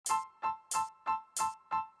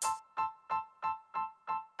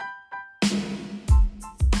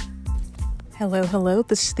Hello, hello.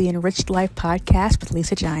 This is the Enriched Life Podcast with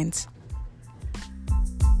Lisa Gines.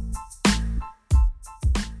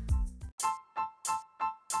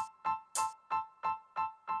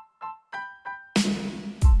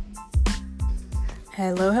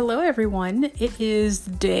 Hello, everyone. It is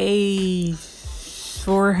day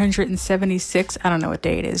 476. I don't know what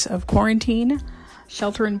day it is of quarantine,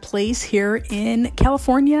 shelter in place here in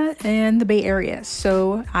California and the Bay Area.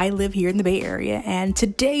 So I live here in the Bay Area, and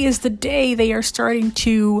today is the day they are starting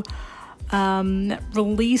to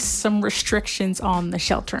release some restrictions on the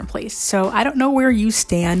shelter in place. So I don't know where you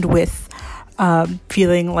stand with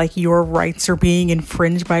feeling like your rights are being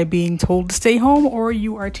infringed by being told to stay home, or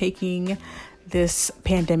you are taking this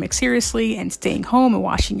pandemic seriously and staying home and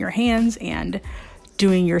washing your hands and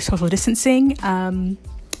doing your social distancing.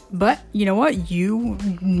 But you know what? You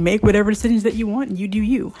make whatever decisions that you want and you do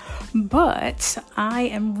you. But I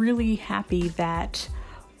am really happy that,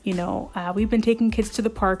 we've been taking kids to the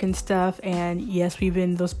park and stuff. And yes, we've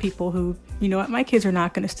been those people who, my kids are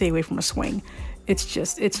not going to stay away from a swing. It's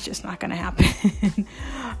just not going to happen.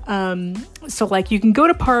 So you can go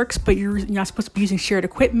to parks, but you're not supposed to be using shared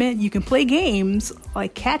equipment. You can play games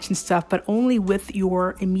like catch and stuff, but only with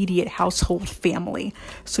your immediate household family.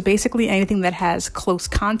 So basically anything that has close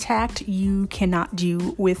contact, you cannot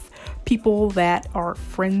do with people that are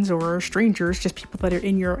friends or strangers, just people that are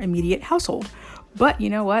in your immediate household. But you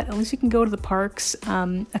know what? At least you can go to the parks.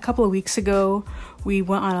 A couple of weeks ago, we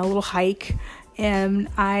went on a little hike. And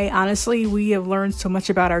we have learned so much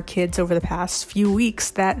about our kids over the past few weeks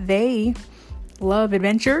that they love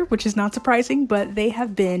adventure, which is not surprising, but they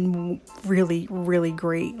have been really, really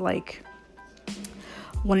great.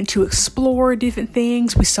 Wanting to explore different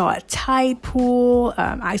things. We saw a tide pool.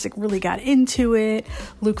 Isaac really got into it.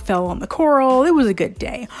 Luke fell on the coral. It was a good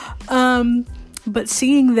day. But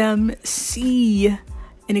seeing them see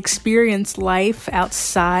and experience life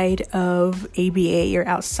outside of ABA or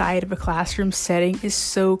outside of a classroom setting is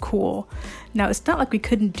so cool. Now, it's not like we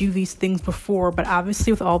couldn't do these things before, but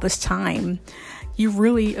obviously with all this time, you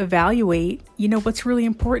really evaluate, what's really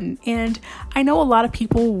important. And I know a lot of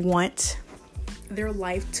people want their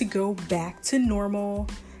life to go back to normal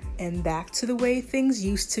and back to the way things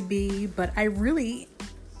used to be, but I really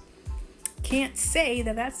can't say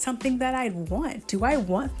that that's something that I'd want. Do I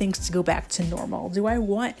want things to go back to normal? Do I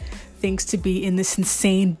want things to be in this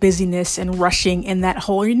insane busyness and rushing and that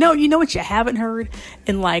whole, you know what you haven't heard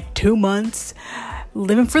in 2 months?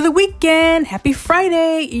 Living for the weekend. Happy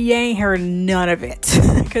Friday. You ain't heard none of it.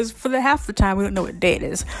 Because for the half the time, we don't know what day it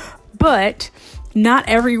is. But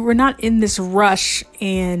we're not in this rush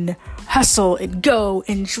and hustle and go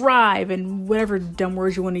and drive and whatever dumb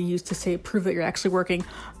words you want to use to say, prove that you're actually working.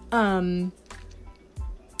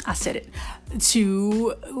 I said it,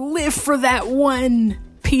 to live for that one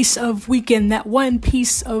piece of weekend, that one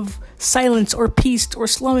piece of silence or peace or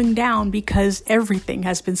slowing down, because everything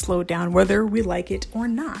has been slowed down, whether we like it or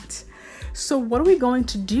not. So what are we going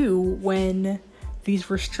to do when these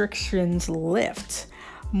restrictions lift?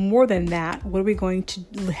 More than that,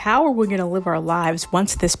 how are we going to live our lives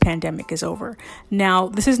once this pandemic is over? Now,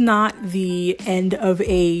 this is not the end of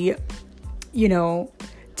a,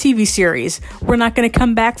 TV series. We're not going to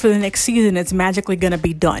come back for the next season. It's magically going to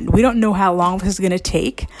be done. We don't know how long this is going to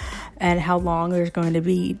take and how long there's going to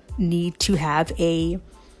be need to have a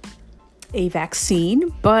vaccine,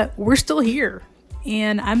 but we're still here.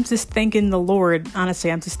 And I'm just thanking the Lord.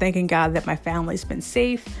 Honestly, I'm just thanking God that my family's been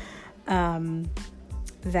safe.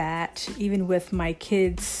 That even with my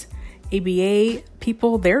kids, ABA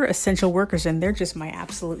people, they're essential workers and they're just my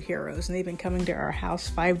absolute heroes. And they've been coming to our house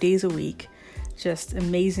 5 days a week. Just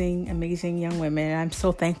amazing, amazing young women. And I'm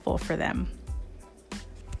so thankful for them.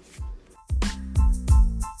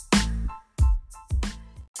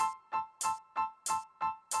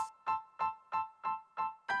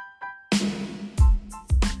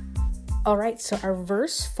 All right, so our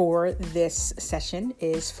verse for this session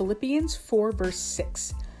is Philippians 4, verse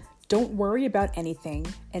 6. Don't worry about anything.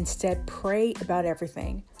 Instead, pray about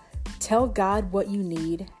everything. Tell God what you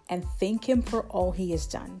need and thank Him for all He has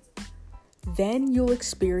done. Then you'll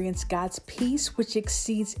experience God's peace, which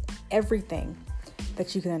exceeds everything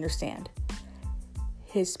that you can understand.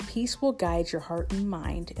 His peace will guide your heart and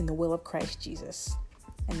mind in the will of Christ Jesus.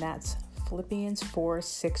 And that's Philippians 4,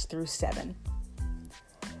 6 through 7.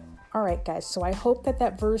 All right, guys. So I hope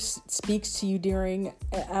that verse speaks to you during,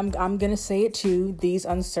 I'm going to say it too, these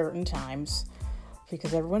uncertain times.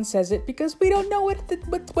 Because everyone says it, because we don't know what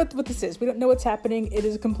this is. We don't know what's happening. It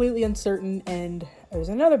is completely uncertain. And there's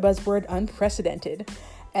another buzzword, unprecedented.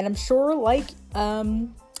 And I'm sure I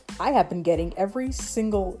have been getting every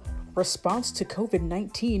single response to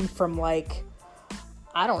COVID-19 from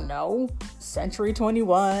I don't know, Century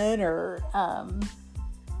 21 or,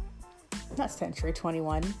 not Century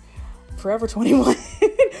 21, Forever 21,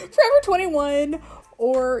 Forever 21,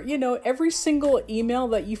 or, every single email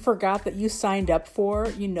that you forgot that you signed up for,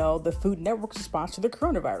 the Food Network's response to the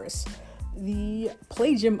coronavirus. The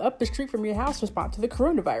Play Gym up the street from your house respond to the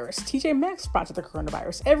coronavirus. TJ Maxx respond to the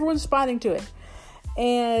coronavirus. Everyone's responding to it.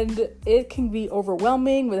 And it can be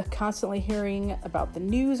overwhelming with constantly hearing about the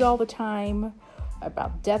news all the time,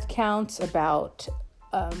 about death counts, about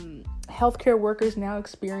healthcare workers now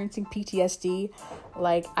experiencing PTSD.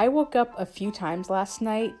 Like, I woke up a few times last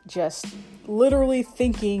night just literally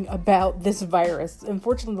thinking about this virus.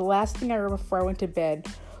 Unfortunately, the last thing I remember before I went to bed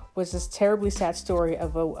was this terribly sad story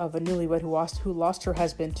of a newlywed who lost her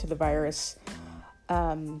husband to the virus.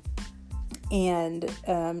 And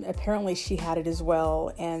apparently she had it as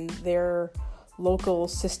well, and their local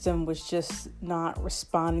system was just not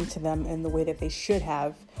responding to them in the way that they should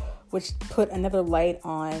have, which put another light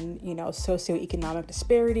on, socioeconomic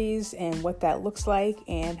disparities and what that looks like,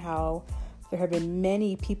 and how there have been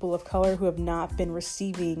many people of color who have not been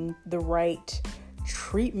receiving the right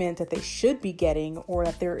treatment that they should be getting, or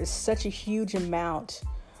that there is such a huge amount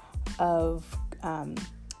of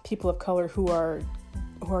people of color who are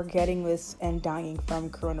getting this and dying from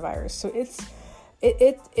coronavirus. So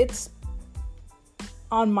it's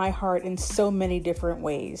on my heart in so many different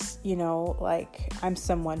ways. Like, I'm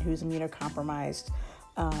someone who's immunocompromised.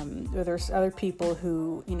 There's other people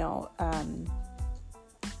who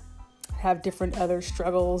have different other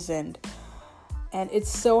struggles, and it's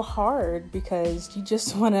so hard because you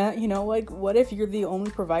just want to, what if you're the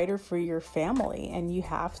only provider for your family and you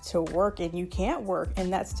have to work and you can't work,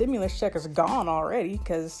 and that stimulus check is gone already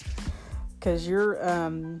because your,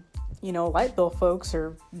 light bill folks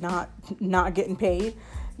are not getting paid,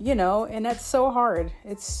 and that's so hard.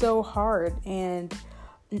 It's so hard. And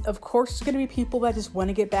of course, there's going to be people that just want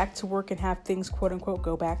to get back to work and have things, quote unquote,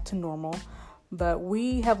 go back to normal. But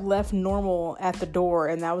we have left normal at the door,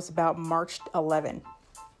 and that was about March 11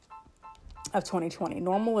 of 2020.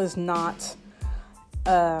 Normal is not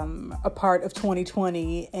a part of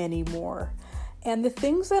 2020 anymore. And the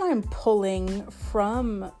things that I'm pulling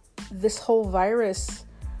from this whole virus,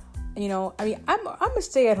 I'm a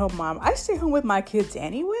stay-at-home mom. I stay home with my kids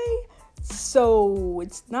anyway. So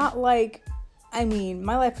it's not like,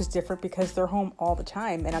 my life is different because they're home all the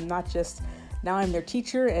time, and I'm not just... Now I'm their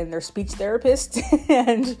teacher and their speech therapist,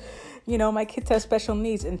 and, my kids have special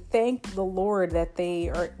needs, and thank the Lord that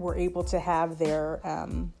they were able to have their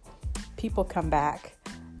people come back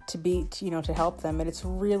to help them. And it's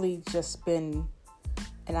really just been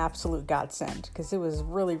an absolute godsend, because it was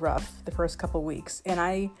really rough the first couple weeks. And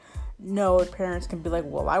I know parents can be like,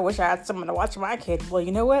 well, I wish I had someone to watch my kid. Well,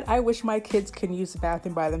 you know what? I wish my kids can use the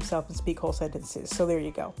bathroom by themselves and speak whole sentences. So there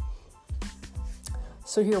you go.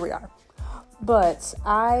 So here we are. But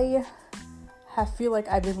I feel like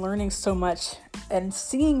I've been learning so much and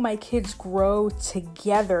seeing my kids grow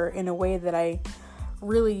together in a way that I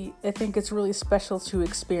think it's really special to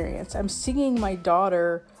experience. I'm seeing my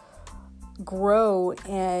daughter grow,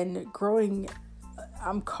 and growing,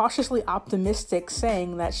 I'm cautiously optimistic,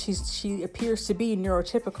 saying that she appears to be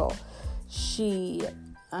neurotypical. She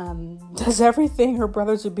does everything her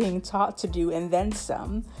brothers are being taught to do, and then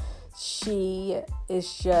some. She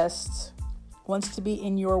is just... wants to be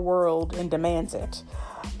in your world and demands it.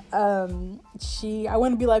 I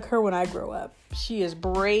want to be like her when I grow up. She is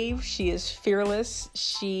brave. She is fearless.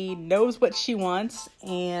 She knows what she wants,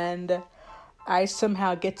 and I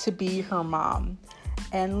somehow get to be her mom.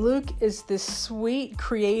 And Luke is this sweet,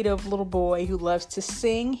 creative little boy who loves to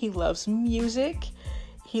sing. He loves music.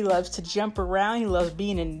 He loves to jump around. He loves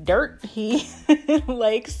being in dirt. He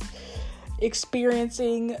likes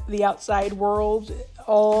experiencing the outside world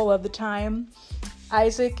all of the time.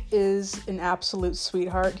 Isaac is an absolute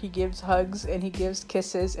sweetheart. He gives hugs and he gives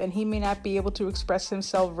kisses, and he may not be able to express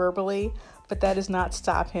himself verbally, but that does not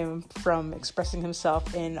stop him from expressing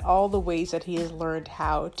himself in all the ways that he has learned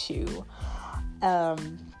how to.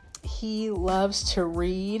 He loves to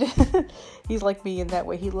read. He's like me in that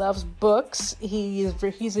way. He loves books. He's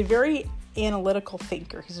a very analytical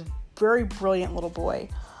thinker. He's a very brilliant little boy.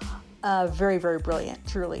 Very, very brilliant,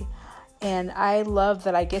 truly. And I love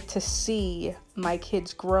that I get to see my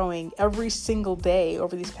kids growing every single day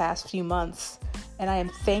over these past few months. And I am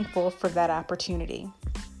thankful for that opportunity.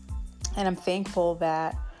 And I'm thankful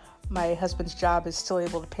that my husband's job is still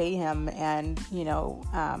able to pay him. And,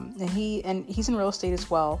 and he's in real estate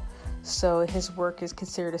as well. So his work is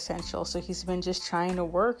considered essential. So he's been just trying to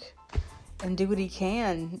work and do what he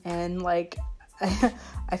can. And I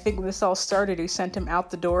think when this all started, we sent him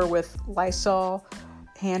out the door with Lysol,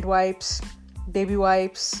 hand wipes, baby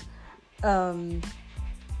wipes,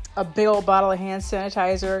 a big old bottle of hand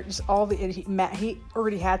sanitizer, just all he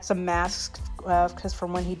already had some masks because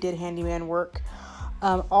from when he did handyman work,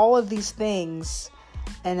 all of these things.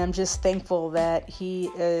 And I'm just thankful that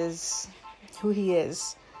he is who he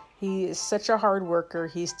is. He is such a hard worker.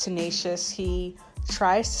 He's tenacious. He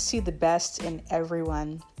tries to see the best in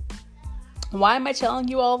everyone. Why am I telling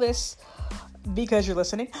you all this? Because you're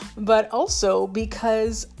listening, but also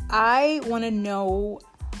because I want to know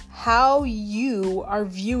how you are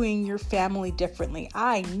viewing your family differently.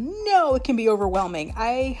 I know it can be overwhelming.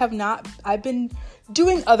 I've been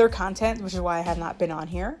doing other content, which is why I have not been on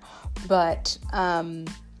here, but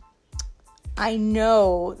I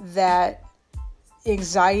know that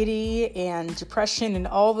anxiety and depression and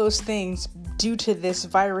all those things due to this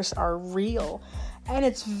virus are real and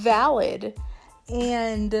it's valid.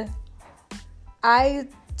 And I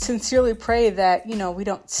sincerely pray that, we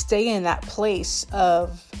don't stay in that place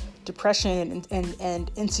of depression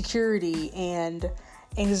and insecurity and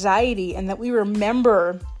anxiety, and that we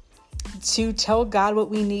remember to tell God what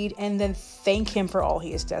we need and then thank him for all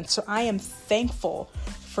he has done. So I am thankful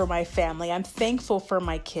for my family. I'm thankful for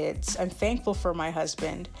my kids. I'm thankful for my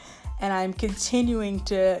husband. And I'm continuing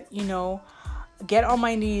to, get on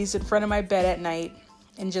my knees in front of my bed at night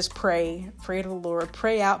and just pray to the Lord,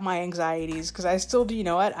 pray out my anxieties. Because I still do,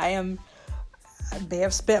 I may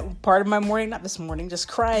have spent part of my morning, not this morning, just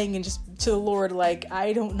crying and just to the Lord, like,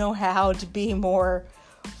 I don't know how to be more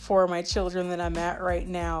for my children than I'm at right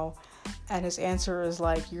now. And his answer is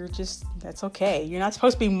like, that's okay. You're not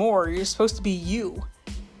supposed to be more. You're supposed to be you.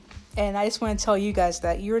 And I just want to tell you guys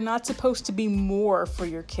that you're not supposed to be more for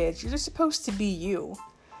your kids. You're just supposed to be you.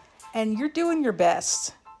 And you're doing your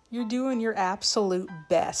best. You're doing your absolute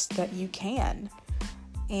best that you can.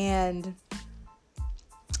 And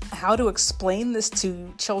how to explain this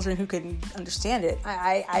to children who can understand it.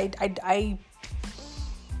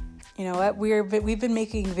 You know what? We've been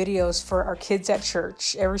making videos for our kids at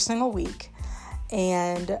church every single week.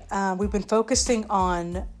 And we've been focusing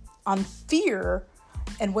on fear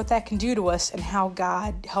and what that can do to us and how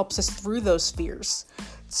God helps us through those fears.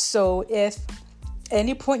 So if at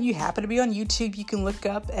any point you happen to be on YouTube, you can look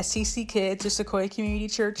up SCC Kids or Sequoia Community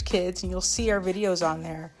Church Kids, and you'll see our videos on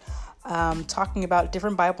there talking about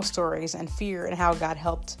different Bible stories and fear and how God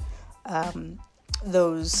helped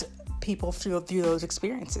those people through those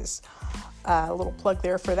experiences. A little plug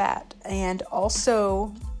there for that. And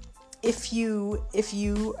also, if you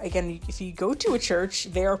go to a church,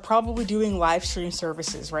 they are probably doing live stream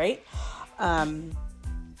services, right?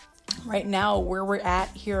 Right now, where we're at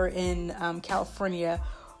here in California,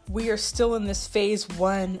 we are still in this phase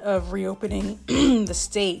 1 of reopening the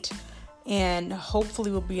state, and hopefully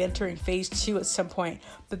we'll be entering phase 2 at some point.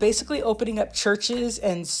 But basically opening up churches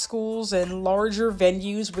and schools and larger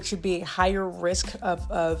venues, which would be a higher risk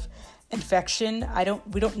of infection.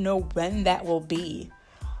 We don't know when that will be.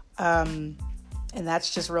 And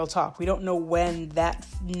that's just real talk. We don't know when that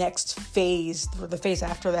next phase, or the phase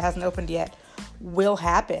after that hasn't opened yet, will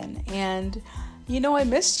happen. And, I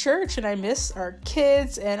miss church and I miss our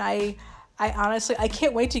kids. And I honestly, I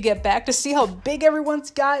can't wait to get back to see how big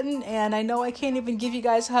everyone's gotten. And I know I can't even give you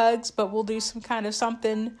guys hugs, but we'll do some kind of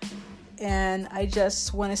something. And I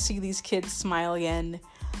just want to see these kids smile again,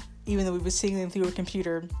 even though we've been seeing them through a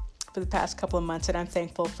computer for the past couple of months. And I'm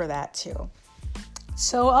thankful for that too.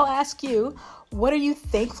 So I'll ask you, what are you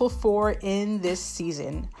thankful for in this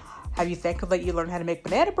season? Have you thankful that you learned how to make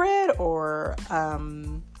banana bread? Or I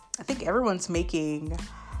think everyone's making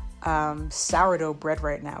sourdough bread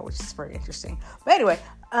right now, which is very interesting. But anyway,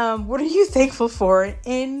 what are you thankful for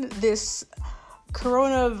in this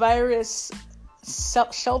coronavirus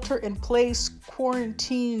shelter-in-place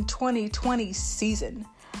quarantine 2020 season?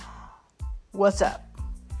 What's up?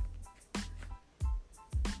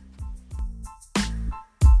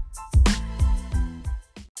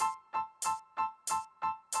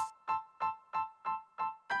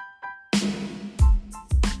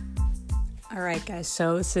 All right, guys.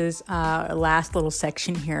 So this is our last little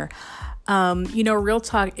section here. Real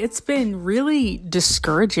talk, it's been really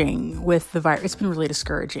discouraging with the virus. It's been really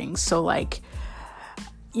discouraging. So everything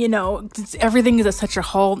is at such a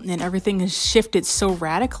halt and everything has shifted so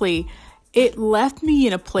radically. It left me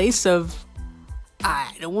in a place of,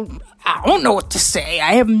 I don't know what to say.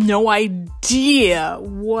 I have no idea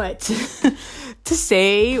what to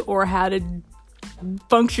say or how to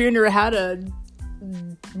function or how to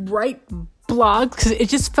write blogs, because it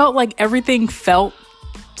just felt like everything felt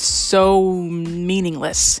so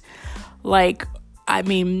meaningless.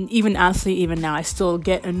 Even honestly, even now, I still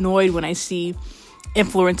get annoyed when I see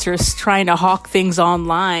influencers trying to hawk things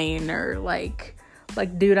online, or like,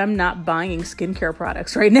 dude, I'm not buying skincare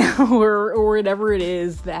products right now, or whatever it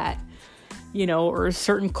is that, or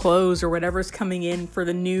certain clothes or whatever's coming in for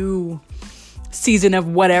the new season of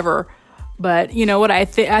whatever. But you know what? I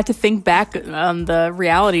have to think back on the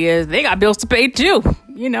reality is they got bills to pay too.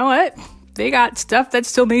 You know what? They got stuff that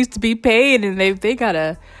still needs to be paid, and they got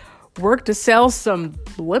to work to sell some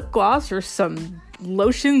lip gloss or some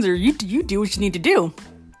lotions, or you do what you need to do.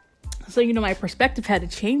 So, my perspective had to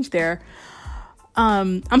change there.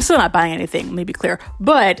 I'm still not buying anything, let me be clear,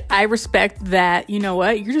 but I respect that,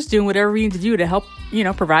 you're just doing whatever you need to do to help,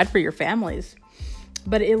 provide for your families.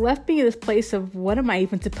 But it left me in this place of, what am I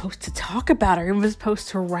even supposed to talk about or even supposed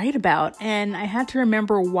to write about? And I had to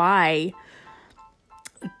remember why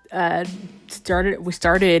we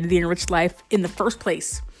started The Enriched Life in the first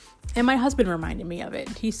place. And my husband reminded me of it.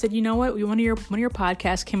 He said, you know what? One of your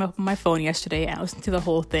podcasts came up on my phone yesterday, and I listened to the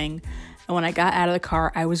whole thing. And when I got out of the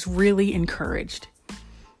car, I was really encouraged.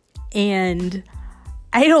 And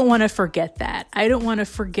I don't want to forget that. I don't want to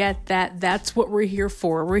forget that that's what we're here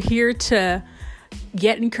for. We're here to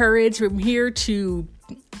get encouraged. We're here to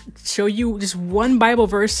show you just one Bible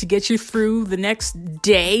verse to get you through the next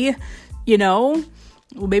day,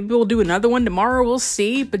 Well, maybe we'll do another one tomorrow. We'll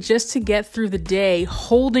see. But just to get through the day,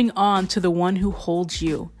 holding on to the one who holds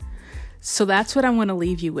you. So that's what I want to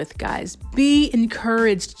leave you with, guys. Be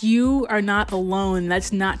encouraged. You are not alone.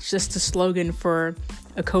 That's not just a slogan for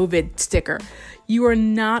a COVID sticker. You are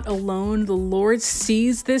not alone. The Lord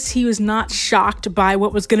sees this. He was not shocked by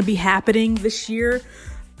what was going to be happening this year.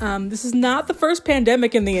 This is not the first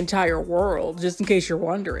pandemic in the entire world, just in case you're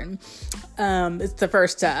wondering. It's the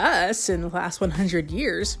first to us in the last 100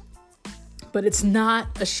 years, but it's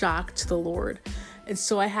not a shock to the Lord. And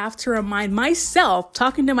so I have to remind myself,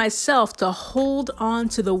 talking to myself, to hold on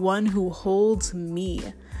to the one who holds me.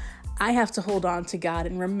 I have to hold on to God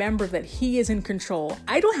and remember that He is in control.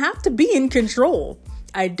 I don't have to be in control.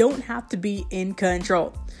 I don't have to be in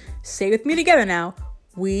control. Say with me together now.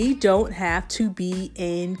 We don't have to be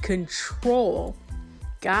in control.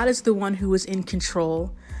 God is the one who is in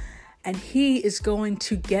control, and He is going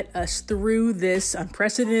to get us through this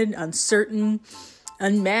unprecedented, uncertain,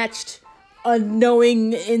 unmatched,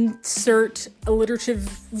 unknowing, insert alliterative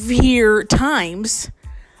here times,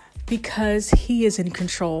 because He is in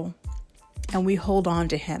control, and we hold on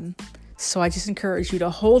to Him. So I just encourage you to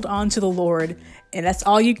hold on to the Lord, and that's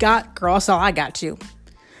all you got, girl. That's all I got too.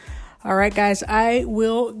 All right, guys, I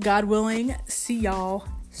will, God willing, see y'all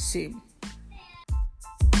soon.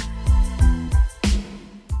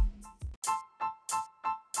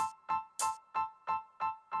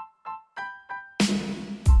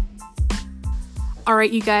 All right,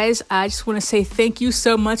 you guys, I just want to say thank you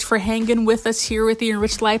so much for hanging with us here with the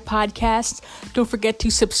Enriched Life podcast. Don't forget to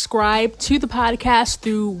subscribe to the podcast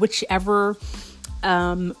through whichever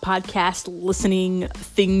podcast listening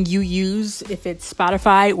thing you use, if it's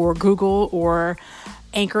Spotify or Google or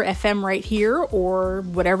Anchor FM right here or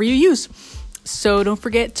whatever you use. So don't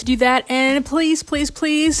forget to do that. And please, please,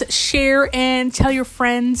 please share and tell your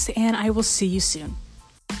friends, and I will see you soon.